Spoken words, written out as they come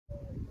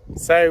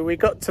So we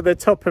got to the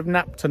top of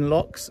Napton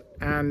Locks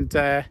and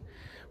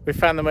we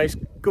found the most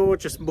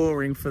gorgeous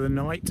mooring for the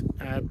night.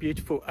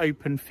 Beautiful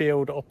open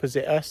field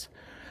opposite us,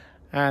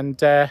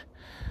 and I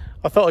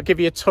thought I'd give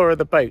you a tour of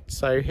the boat.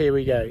 So here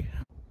we go.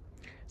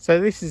 So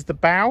this is the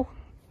bow,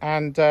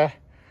 and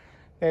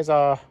there's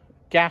our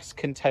gas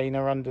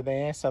container under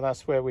there, so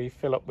that's where we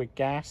fill up with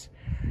gas.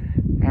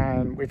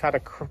 And we've had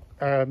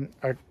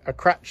a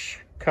crutch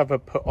cover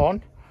put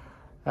on,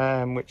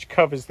 which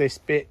covers this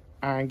bit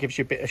and gives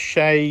you a bit of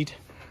shade.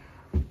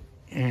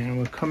 And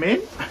we'll come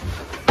in.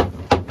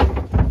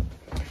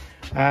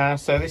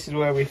 So this is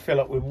where we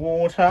fill up with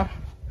water.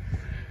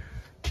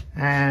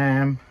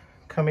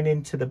 Coming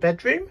into the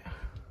bedroom.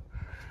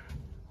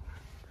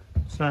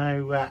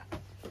 So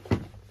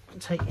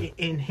take it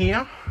in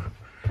here.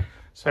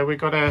 So we've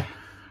got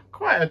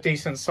quite a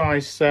decent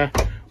sized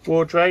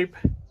wardrobe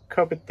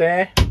cupboard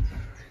there.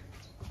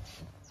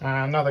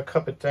 Another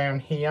cupboard down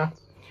here.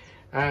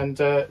 And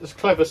there's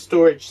clever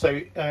storage,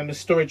 so there's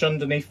storage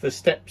underneath the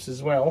steps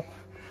as well,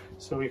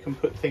 so we can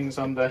put things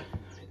under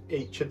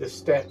each of the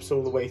steps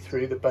all the way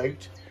through the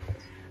boat.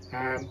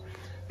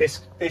 This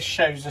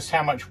shows us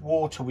how much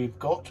water we've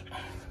got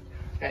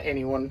at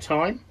any one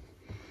time.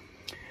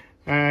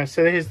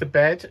 So here's the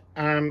bed,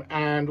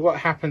 and what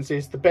happens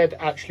is the bed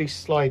actually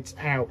slides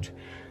out,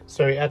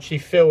 so it actually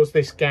fills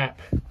this gap,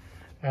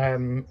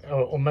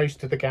 or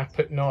most of the gap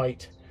at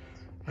night.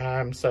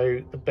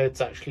 So the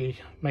bed's actually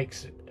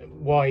makes it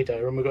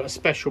wider, and we've got a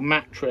special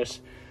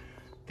mattress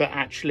that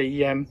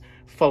actually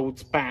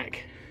folds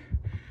back,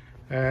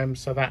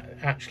 so that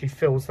actually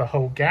fills the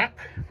whole gap.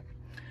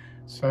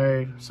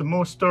 So some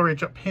more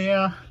storage up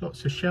here,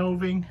 lots of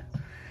shelving,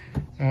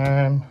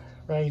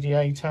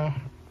 radiator,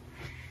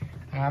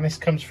 and this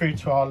comes through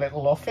to our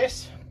little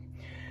office.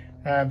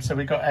 So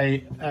we've got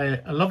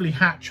a lovely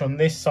hatch on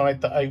this side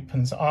that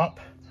opens up,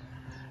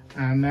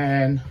 and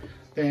then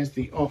there's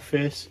the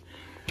office.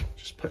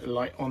 Just put a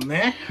light on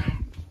there.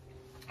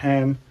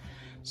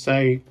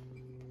 So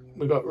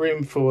we've got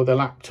room for the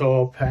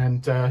laptop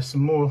and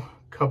some more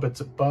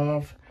cupboards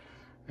above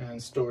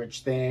and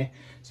storage there.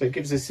 So it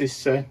gives us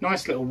this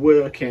nice little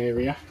work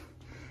area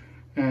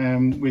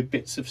with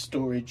bits of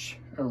storage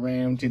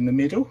around in the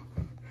middle.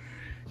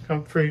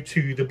 Come through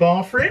to the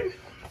bathroom.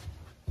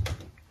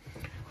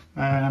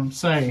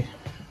 So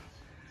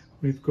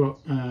we've got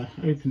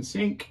open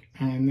sink,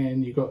 and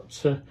then you've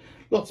got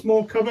lots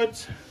more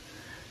cupboards.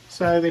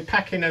 So they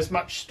pack in as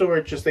much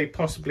storage as they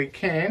possibly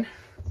can.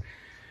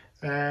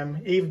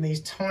 Even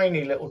these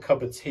tiny little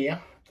cupboards here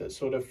that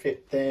sort of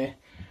fit there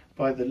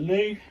by the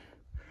loo.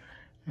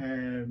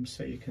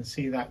 So you can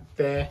see that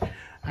there.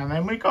 And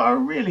then we've got a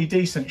really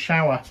decent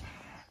shower.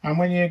 And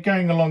when you're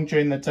going along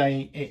during the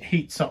day, it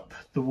heats up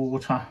the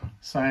water.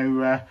 So,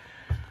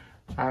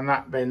 and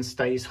that then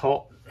stays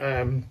hot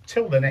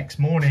till the next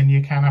morning.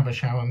 You can have a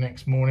shower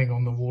next morning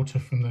on the water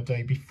from the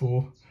day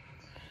before.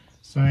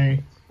 So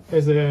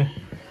there's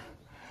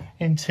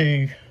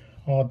into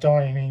our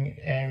dining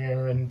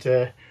area and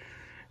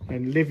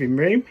living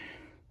room.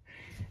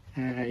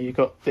 You've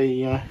got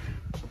the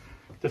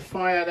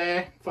fire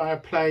there,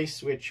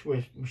 fireplace, which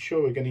we're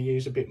sure we're going to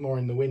use a bit more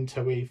in the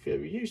winter. We've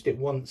used it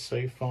once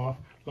so far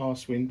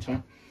last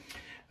winter.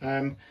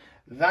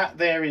 That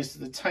there is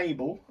the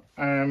table,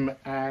 and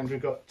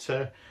we've got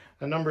a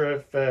number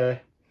of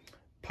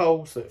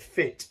poles that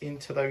fit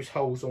into those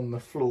holes on the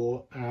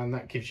floor, and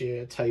that gives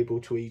you a table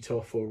to eat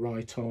off or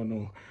write on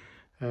or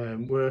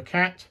work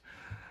at.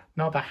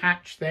 Another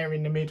hatch there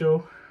in the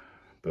middle,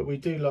 but we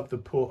do love the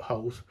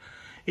portholes.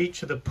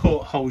 Each of the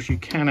portholes you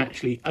can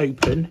actually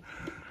open,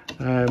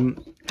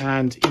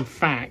 and in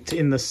fact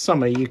in the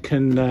summer you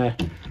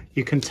can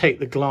take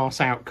the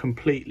glass out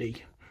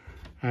completely,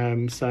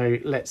 so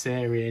it lets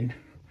air in.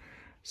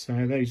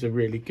 So those are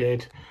really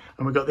good.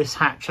 And we've got this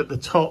hatch at the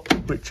top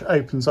which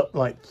opens up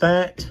like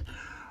that,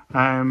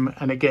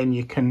 and again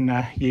you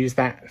can use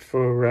that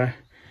for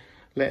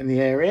letting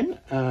the air in.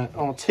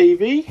 Our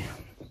TV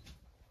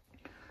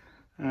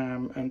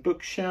and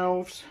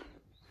bookshelves.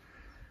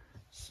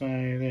 So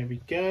there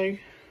we go.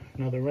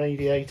 Another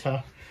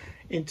radiator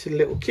into the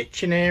little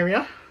kitchen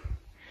area.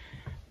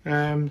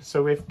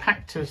 So we've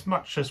packed as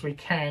much as we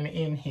can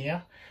in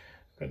here.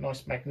 Got a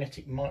nice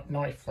magnetic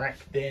knife rack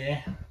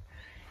there.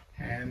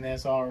 And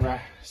there's our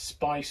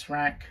spice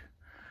rack.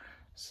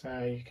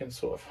 So you can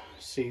sort of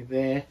see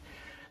there.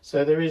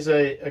 So there is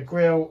a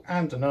grill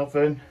and an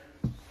oven.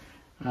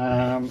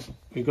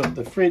 We've got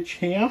the fridge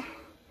here,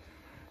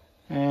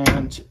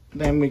 and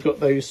then we've got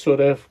those sort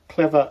of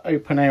clever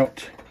open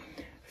out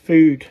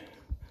food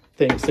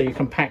things, so you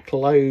can pack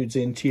loads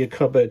into your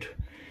cupboard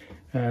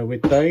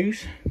with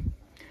those.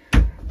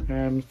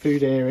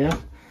 Food area.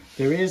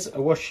 There is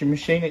a washing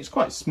machine. It's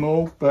quite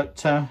small,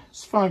 but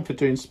it's fine for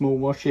doing small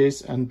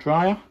washes, and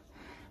dryer.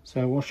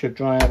 So washer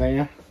dryer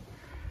there.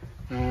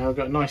 I've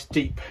got a nice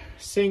deep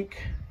sink,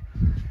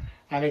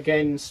 and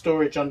again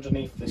storage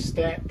underneath the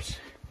steps.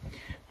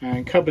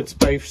 And cupboards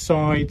both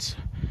sides,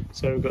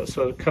 so we've got a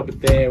sort of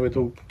cupboard there with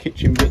all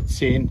kitchen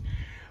bits in,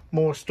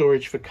 more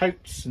storage for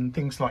coats and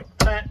things like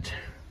that.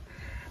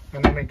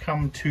 And then we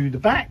come to the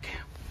back,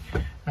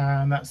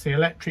 and that's the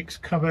electrics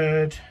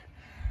cupboard.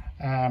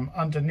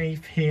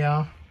 Underneath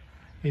here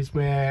is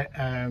where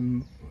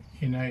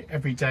you know,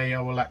 every day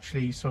I will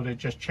actually sort of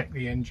just check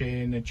the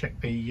engine and check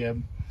the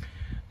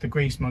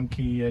grease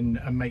monkey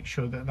and make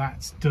sure that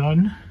that's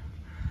done.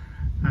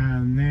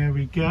 And there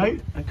we go,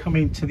 and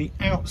coming to the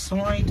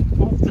outside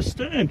of the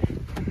stern,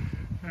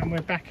 and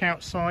we're back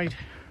outside,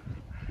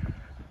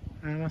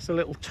 and that's a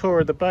little tour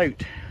of the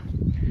boat.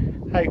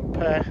 Hope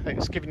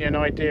that's given you an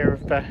idea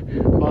of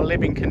our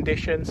living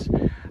conditions.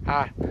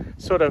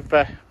 Sort of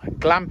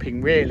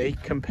glamping really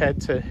compared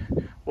to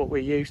what we're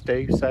used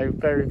to, so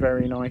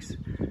very nice,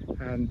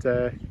 and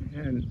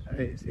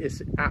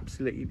it's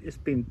absolutely, it's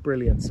been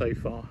brilliant so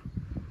far.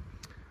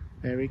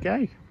 There we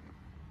go.